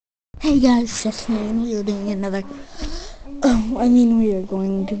Hey guys, it's me, and we are doing another. We are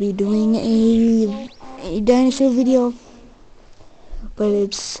going to be doing a dinosaur video, but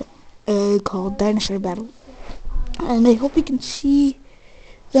it's called Dinosaur Battle. And I hope you can see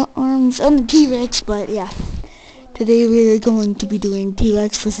the arms on the T-Rex. But yeah, today we are going to be doing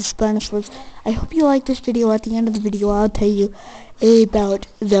T-Rex versus Spinosaurus. I hope you like this video. At the end of the video, I'll tell you about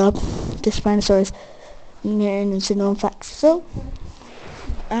the Spinosaurus and its known facts. So.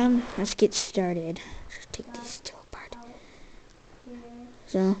 Let's get started. Let's take these two apart.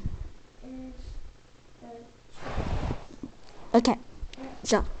 Okay.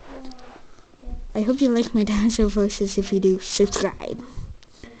 So, I hope you like my dinosaur voices. If you do, subscribe.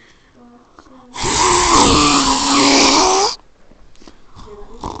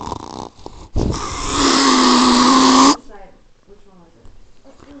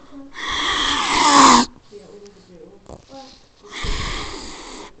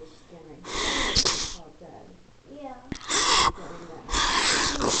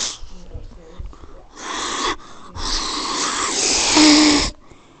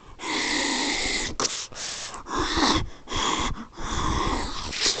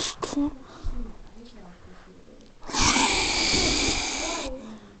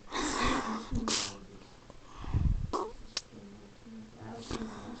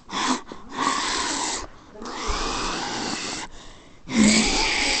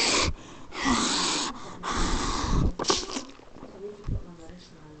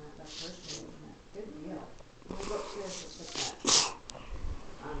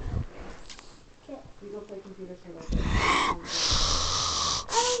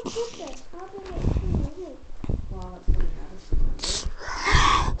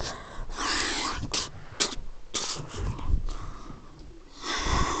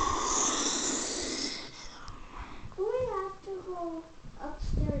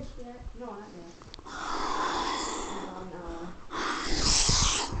 Upstairs yet? No, not yet.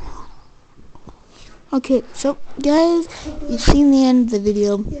 Okay, so guys, you've seen the end of the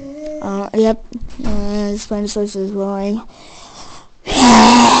video. Yep, Spinosaurus is roaring.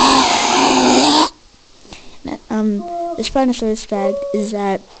 The Spinosaurus fact is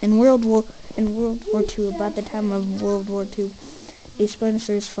that in World War II, about the time of World War II, a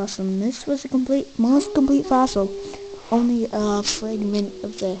Spinosaurus fossil. And this was the most complete fossil. Only a fragment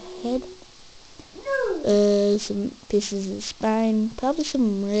of the head, some pieces of the spine, probably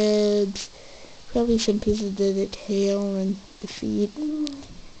some ribs, probably some pieces of the tail and the feet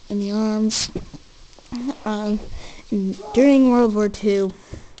and the arms. And during World War II,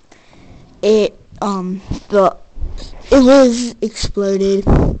 it was exploded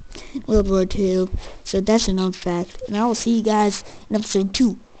in World War II. So that's a known fact. And I will see you guys in episode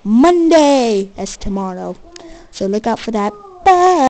 2 Monday. That's tomorrow. So look out for that. Bye.